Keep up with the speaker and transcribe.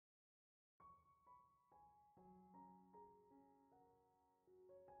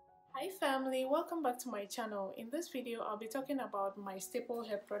Hi family, welcome back to my channel. In this video I'll be talking about my staple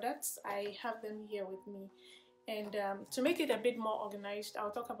hair products. I have them here with me, and to make it a bit more organized,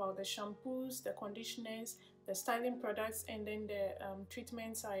 I'll talk about the shampoos, the conditioners, the styling products, and then the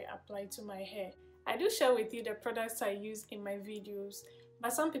treatments I apply to my hair. I do share with you the products I use in my videos,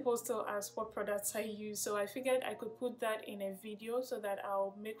 but some people still ask what products I use, so I figured I could put that in a video so that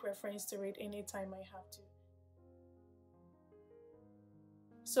I'll make reference to it anytime I have to.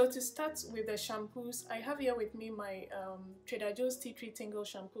 So to start with the shampoos, I have here with me my Trader Joe's Tea Tree Tingle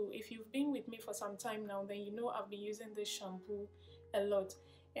shampoo. If you've been with me for some time now, then you know I've been using this shampoo a lot.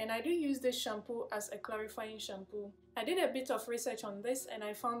 And I do use this shampoo as a clarifying shampoo. I did a bit of research on this and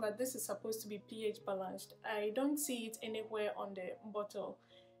I found that this is supposed to be pH balanced. I don't see it anywhere on the bottle,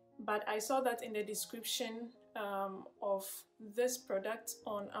 but I saw that in the description of this product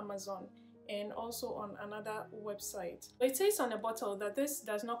on Amazon and also on another website. It says on the bottle that this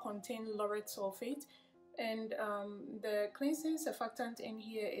does not contain laureth sulfate, and the cleansing surfactant in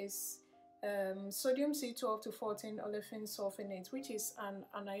here is sodium C12 to 14 olefin sulfonate, which is an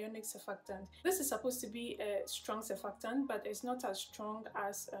anionic surfactant. This is supposed to be a strong surfactant, but it's not as strong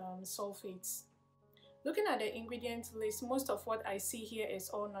as sulfates. Looking at the ingredient list, most of what I see here is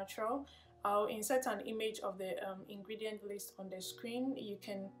all natural. I'll insert an image of the ingredient list on the screen. You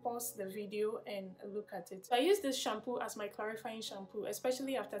can pause the video and look at it. So I use this shampoo as my clarifying shampoo,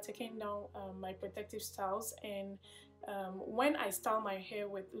 especially after taking down my protective styles, and when I style my hair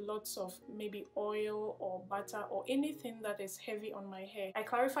with lots of maybe oil or butter or anything that is heavy on my hair. I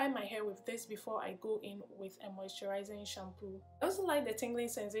clarify my hair with this before I go in with a moisturizing shampoo. I also like the tingling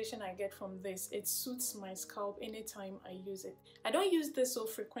sensation I get from this. It suits my scalp anytime I use it. I don't use this so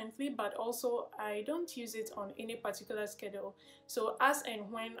frequently, but also I don't use it on any particular schedule. So as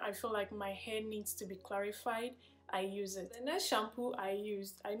and when I feel like my hair needs to be clarified, I use it. The next shampoo I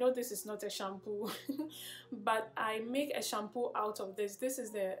used, I know this is not a shampoo, but I make a shampoo out of this. This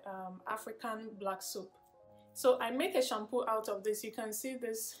is the African black soap. So I make a shampoo out of this. You can see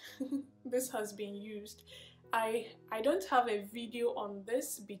this, this has been used. I don't have a video on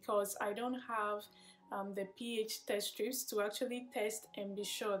this because I don't have the pH test strips to actually test and be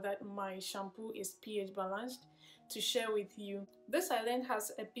sure that my shampoo is pH balanced to share with you. This island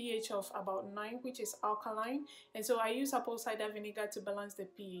has a pH of about 9, which is alkaline, and so I use apple cider vinegar to balance the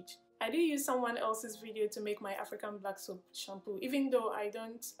pH. I do use someone else's video to make my African black soap shampoo, even though I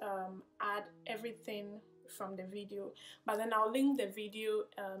don't add everything from the video, but then I'll link the video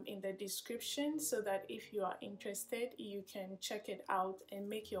in the description so that if you are interested you can check it out and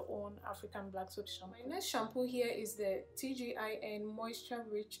make your own African black soap shampoo. My next shampoo here is the TGIN Moisture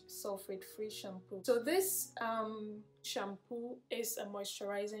Rich Sulfate Free Shampoo. So this shampoo is a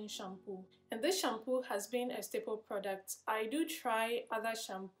moisturizing shampoo, and this shampoo has been a staple product. I do try other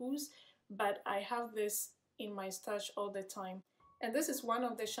shampoos, but I have this in my stash all the time. And this is one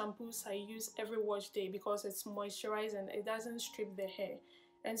of the shampoos I use every wash day because it's moisturizing. It doesn't strip the hair.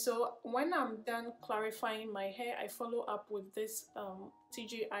 And so when I'm done clarifying my hair, I follow up with this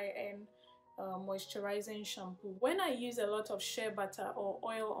TGIN moisturizing shampoo. When I use a lot of shea butter or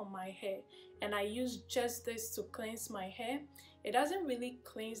oil on my hair and I use just this to cleanse my hair, it doesn't really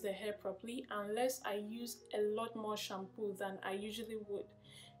cleanse the hair properly unless I use a lot more shampoo than I usually would.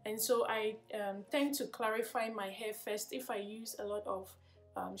 And so I tend to clarify my hair first if I use a lot of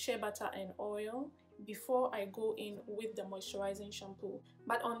shea butter and oil before I go in with the moisturizing shampoo.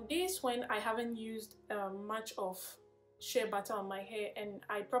 But on days when I haven't used much of shea butter on my hair and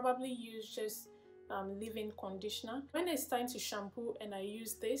I probably use just leave-in conditioner, when it's time to shampoo and I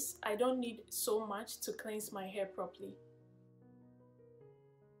use this, I don't need so much to cleanse my hair properly.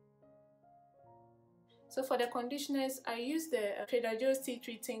 So for the conditioners, I use the Trader Joe's Tea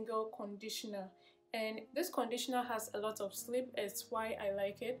Tree Tingle conditioner, and this conditioner has a lot of slip. It's why I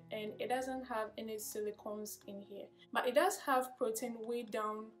like it, and it doesn't have any silicones in here, but it does have protein way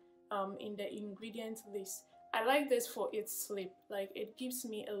down in the ingredient list. I like this for its slip, like it gives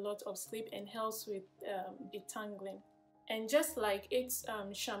me a lot of slip and helps with detangling. And just like its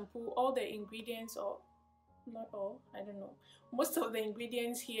shampoo, all the ingredients, or not all, I don't know, most of the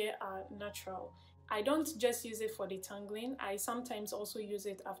ingredients here are natural. I don't just use it for detangling, I sometimes also use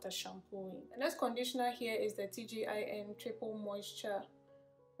it after shampooing. The next conditioner here is the TGIN Triple Moisture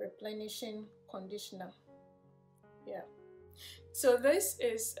Replenishing Conditioner. Yeah. So this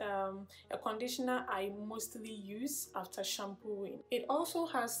is a conditioner I mostly use after shampooing. It also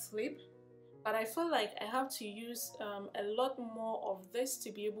has slip, but I feel like I have to use a lot more of this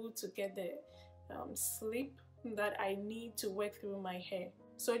to be able to get the slip that I need to work through my hair.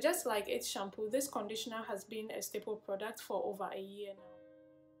 So just like its shampoo, this conditioner has been a staple product for over a year now.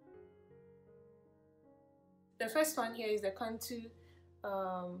 The first one here is the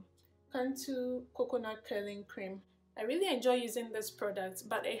Cantu Coconut Curling Cream. I really enjoy using this product,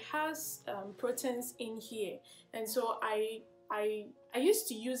 but it has proteins in here, and so I used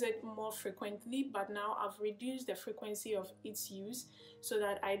to use it more frequently, but now I've reduced the frequency of its use so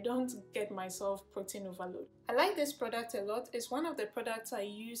that I don't get myself protein overload. I like this product a lot. It's one of the products I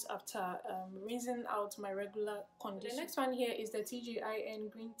use after rinsing out my regular conditioner. The next one here is the TGIN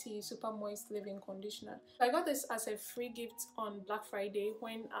Green Tea Super Moist Leave-In Conditioner. I got this as a free gift on Black Friday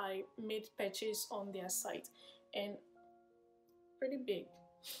when I made purchase on their site, and pretty big.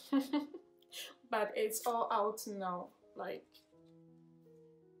 But it's all out now. Like,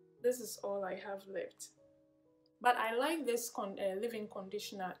 this is all I have left. But I like this leave-in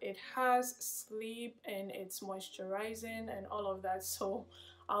conditioner. It has sleep and it's moisturizing and all of that, so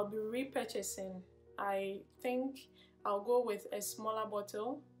I'll be repurchasing. I think I'll go with a smaller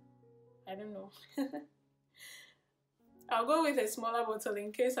bottle. I don't know. I'll go with a smaller bottle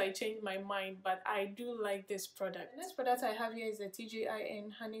in case I change my mind, but I do like this product. The next product I have here is the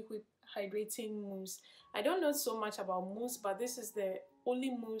TGIN Honey Whip Hydrating Mousse. I don't know so much about mousse, but this is the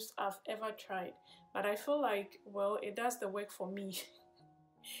only mousse I've ever tried. But I feel like, well, it does the work for me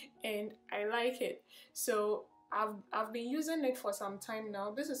and I like it. So I've been using it for some time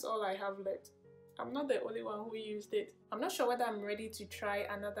now. This is all I have left. I'm not the only one who used it. I'm not sure whether I'm ready to try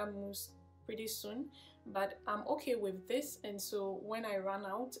another mousse pretty soon, but I'm okay with this, and so when I run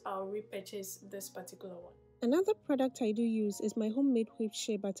out, I'll repurchase this particular one. Another product I do use is my homemade whipped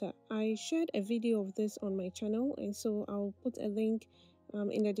shea butter. I shared a video of this on my channel, and so I'll put a link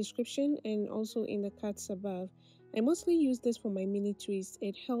in the description and also in the cards above. I mostly use this for my mini twists.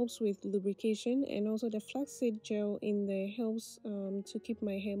 It helps with lubrication, and also the flaxseed gel in there helps to keep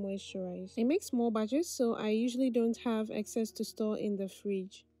my hair moisturized. I make small batches, so I usually don't have excess to store in the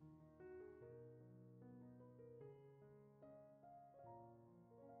fridge.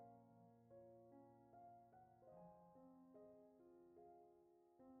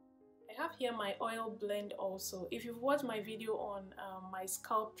 I have here my oil blend also. If you've watched my video on my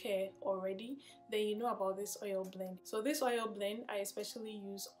scalp care already, then you know about this oil blend. So this oil blend I especially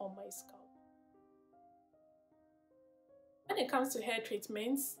use on my scalp. When it comes to hair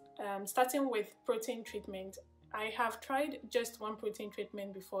treatments, starting with protein treatment, I have tried just one protein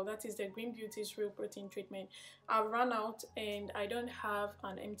treatment before. That is the Green Beauty's Real Protein Treatment. I've run out and I don't have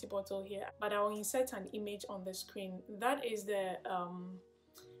an empty bottle here, but I'll insert an image on the screen. That is the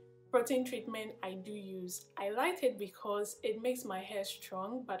protein treatment I do use. I like it because it makes my hair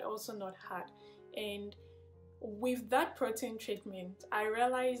strong but also not hard. And with that protein treatment, I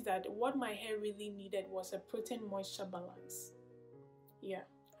realized that what my hair really needed was a protein moisture balance. Yeah,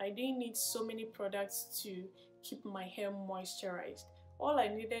 I didn't need so many products to keep my hair moisturized. All I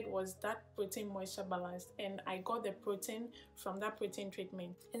needed was that protein moisture balance, and I got the protein from that protein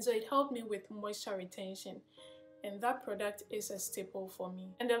treatment, and so it helped me with moisture retention, and that product is a staple for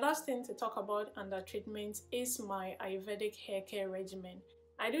me. And the last thing to talk about under treatment is my Ayurvedic hair care regimen.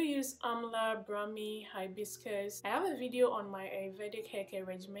 I do use amla, brahmi, hibiscus. I have a video on my Ayurvedic hair care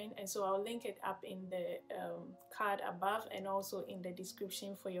regimen, and so I'll link it up in the card above and also in the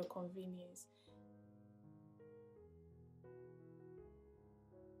description for your convenience.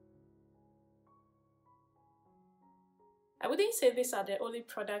 I wouldn't say these are the only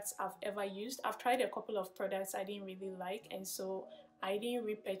products I've ever used. I've tried a couple of products I didn't really like, and so I didn't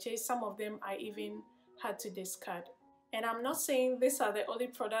repurchase. Some of them I even had to discard. And I'm not saying these are the only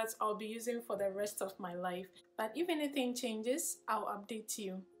products I'll be using for the rest of my life, but if anything changes, I'll update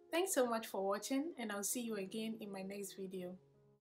you. Thanks so much for watching, and I'll see you again in my next video.